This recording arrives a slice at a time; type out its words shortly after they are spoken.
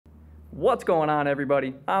What's going on,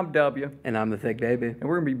 everybody? I'm W. And I'm the Thick Baby. And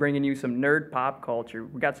we're going to be bringing you some nerd pop culture.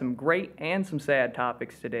 We got some great and some sad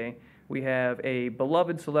topics today. We have a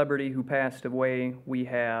beloved celebrity who passed away. We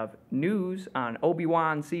have news on OBI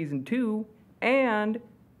WAN Season 2 and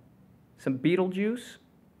some Beetlejuice.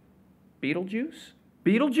 Beetlejuice?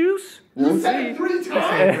 Beetlejuice? You said it 3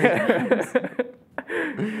 times!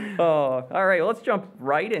 Oh, all right, let's jump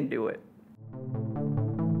right into it.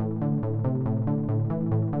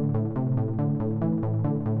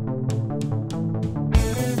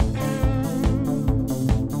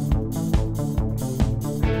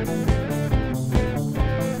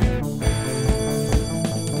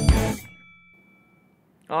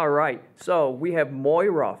 All right, so we have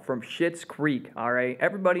Moira from Schitt's Creek, all right?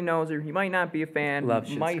 Everybody knows her. You might not be a fan. Love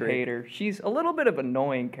you Schitt's might Creek. hate her. She's a little bit of an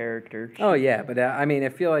annoying character. Oh, yeah, but I mean, I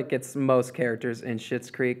feel like it's most characters in Schitt's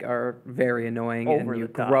Creek are very annoying, Over and you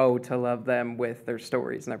the top. grow to love them with their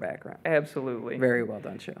stories and their background. Absolutely. Very well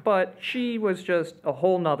done show. But she was just a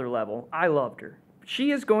whole nother level. I loved her.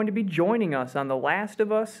 She is going to be joining us on The Last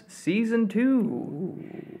of Us Season 2. Ooh.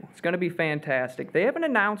 It's going to be fantastic. They haven't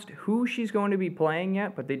announced who she's going to be playing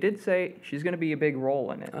yet, but they did say she's going to be a big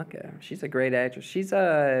role in it. Okay, she's a great actress. She's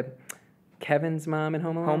Kevin's mom in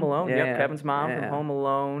Home Alone. Home Alone, Yeah. yep. Kevin's mom Yeah. from Home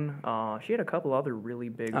Alone. She had a couple other really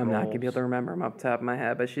big roles. I'm not gonna be able to remember them off the top of my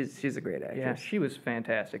head, but she's a great actress. Yeah, she was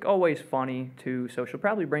fantastic. Always funny, too. So she'll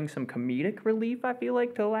probably bring some comedic relief, I feel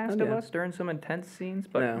like, to The Last of yeah. Us during some intense scenes,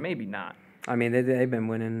 but Yeah. maybe not. I mean, they've been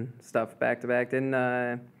winning stuff back to back. Didn't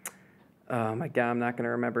oh my God, I'm not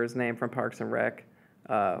gonna remember his name from Parks and Rec.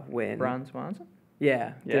 Win. Ron Swanson?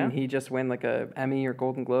 Yeah. Yeah? Didn't he just win like a Emmy or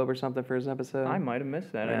Golden Globe or something for his episode? I might have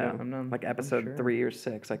missed that. Yeah. I'm not, like I'm episode sure. 3 or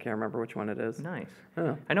 6. I can't remember which one it is. Nice.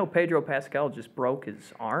 Oh. I know Pedro Pascal just broke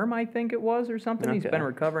his arm, I think it was, or something. He's Okay. been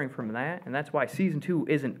recovering from that, and that's why Season 2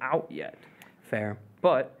 isn't out yet. Fair.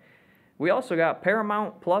 But we also got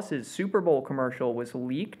Paramount Plus's Super Bowl commercial was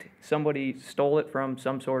leaked. Somebody stole it from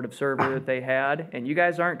some sort of server that they had, and you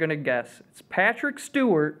guys aren't going to guess. It's Patrick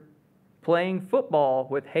Stewart playing football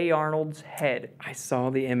with Hey Arnold's head. I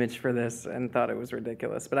saw the image for this and thought it was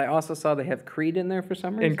ridiculous. But I also saw they have Creed in there for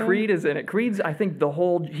some reason. And Creed is in it. Creed's, I think,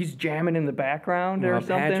 he's jamming in the background or Well,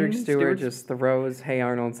 something. Patrick Stewart Stewart's just throws Hey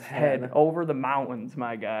Arnold's head over the mountains,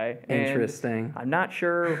 my guy. And Interesting. I'm not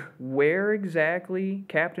sure where exactly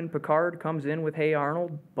Captain Picard comes in with Hey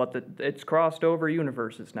Arnold, but it's crossed over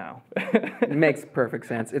universes now. It makes perfect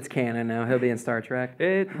sense. It's canon now. He'll be in Star Trek.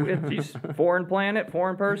 He's foreign planet,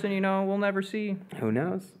 foreign person, we'll never see. Who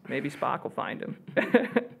knows? Maybe Spock will find him.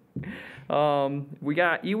 We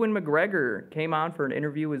got Ewan McGregor came on for an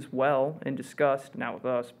interview as well and discussed, not with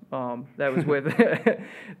us, that was with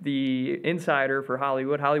the Insider for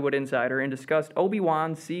Hollywood Insider, and discussed Obi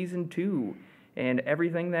WAN Season 2 and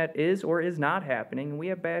everything that is or is not happening. And we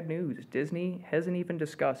have bad news. Disney hasn't even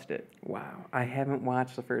discussed it. Wow. I haven't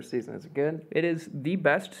watched the first season. Is it good? It is the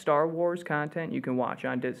best Star Wars content you can watch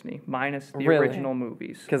on Disney, minus the Really? original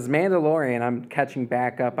movies. Because Mandalorian, I'm catching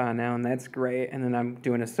back up on now, and that's great. And then I'm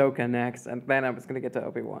doing Ahsoka next, and then I was going to get to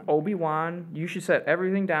Obi-Wan. Obi WAN, you should set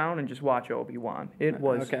everything down and just watch Obi WAN. It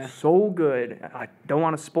was Okay. so good. I don't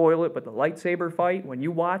want to spoil it, but the lightsaber fight, when you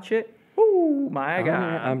watch it, oh my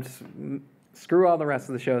God. I'm just... Screw all the rest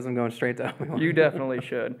of the shows. I'm going straight to Obi-Wan. You definitely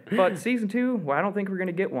should. But Season 2, well, I don't think we're going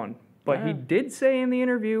to get one. But he Wow. did say in the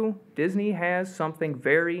interview, Disney has something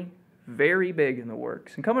very, very big in the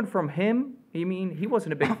works. And coming from him, he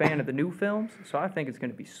wasn't a big fan of the new films, so I think it's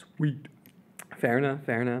going to be sweet. Fair enough,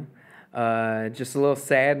 fair enough. Just a little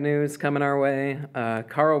sad news coming our way.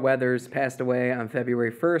 Carl Weathers passed away on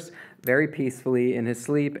February 1st, very peacefully in his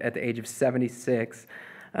sleep at the age of 76.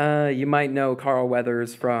 You might know Carl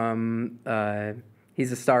Weathers from,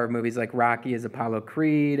 he's a star of movies like Rocky as Apollo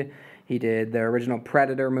Creed. He did the original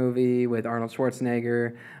Predator movie with Arnold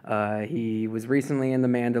Schwarzenegger. He was recently in The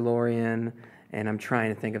Mandalorian, and I'm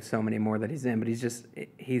trying to think of so many more that he's in, but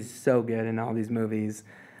he's so good in all these movies.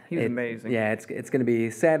 He's amazing. Yeah, it's going to be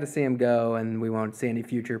sad to see him go, and we won't see any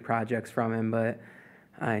future projects from him, but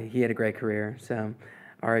he had a great career, so...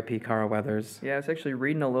 R.I.P. Carl Weathers. Yeah, I was actually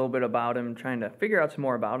reading a little bit about him, trying to figure out some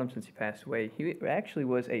more about him since he passed away. He actually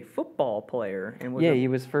was a football player and was He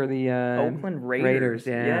was for the Oakland Raiders.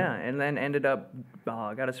 Yeah, and then ended up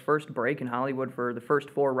got his first break in Hollywood for the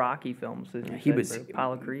first 4 Rocky films. He was for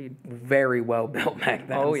Apollo Creed. very well built back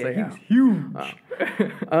then. Oh so yeah, he was huge.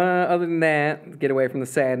 Other than that, get away from the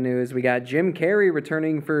sad news. We got Jim Carrey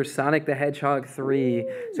returning for Sonic the Hedgehog 3.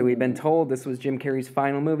 So we've been told this was Jim Carrey's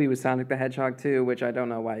final movie with Sonic the Hedgehog 2, which I don't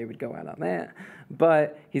know why you would go out on that.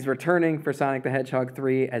 But he's returning for Sonic the Hedgehog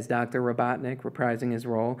 3 as Dr. Robotnik, reprising his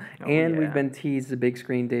role. And we've been teased the big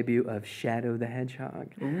screen debut of Shadow the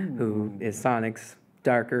Hedgehog, who is Sonic's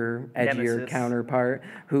darker, edgier Nemesis counterpart,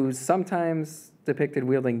 who's sometimes depicted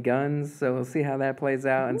wielding guns, so we'll see how that plays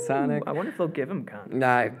out in Sonic. I wonder if they'll give him guns.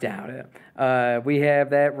 I doubt it. We have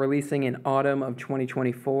that releasing in autumn of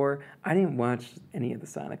 2024. I didn't watch any of the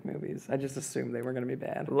Sonic movies. I just assumed they were going to be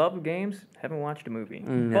bad. Love games, haven't watched a movie.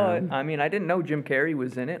 No. But, I mean, I didn't know Jim Carrey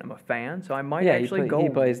was in it. I'm a fan, so I might Yeah, actually go. he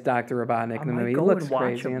plays Dr. Robotnik in the movie. He go looks and watch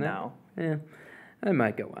crazy him in it. now. Yeah, I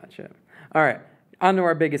might go watch it. All right, on to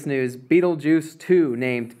our biggest news. Beetlejuice 2,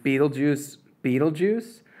 named Beetlejuice.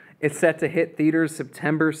 It's set to hit theaters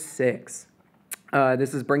September 6th.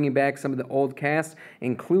 This is bringing back some of the old cast,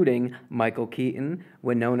 including Michael Keaton,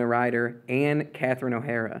 Winona Ryder, and Catherine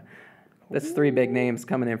O'Hara. That's 3 big names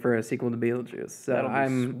coming in for a sequel to Beetlejuice. So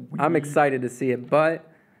I'm excited to see it, but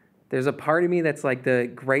there's a part of me that's like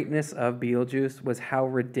the greatness of Beetlejuice was how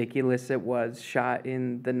ridiculous it was shot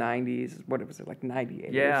in the 90s. What was it, like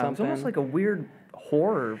 98 or something? It was almost like a weird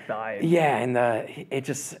horror vibe. Yeah, and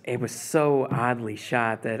it was so oddly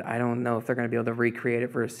shot that I don't know if they're going to be able to recreate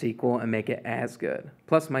it for a sequel and make it as good.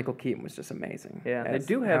 Plus, Michael Keaton was just amazing. Yeah, they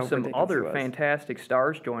do have some other fantastic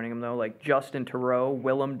stars joining them, though, like Justin Theroux,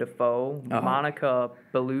 Willem Dafoe, Monica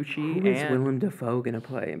Bellucci. Who is Willem Dafoe going to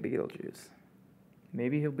play in Beetlejuice?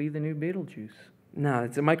 Maybe he'll be the new Beetlejuice. No,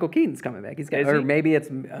 it's Michael Keaton's coming back. Maybe it's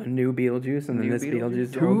a new Beetlejuice and then this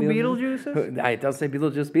Beetlejuice. Two Beetlejuices? It does say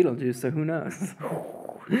Beetlejuice, so who knows?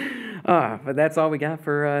 But that's all we got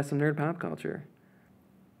for some nerd pop culture.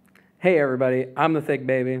 Hey everybody, I'm the Thick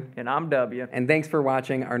Baby. And I'm W. And thanks for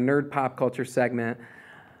watching our nerd pop culture segment.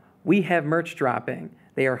 We have merch dropping.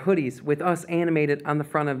 They are hoodies with us animated on the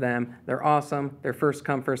front of them. They're awesome. They're first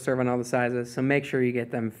come, first serve on all the sizes, so make sure you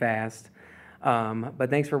get them fast.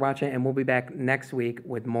 But thanks for watching, and we'll be back next week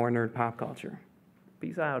with more nerd pop culture.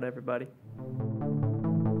 Peace out, everybody.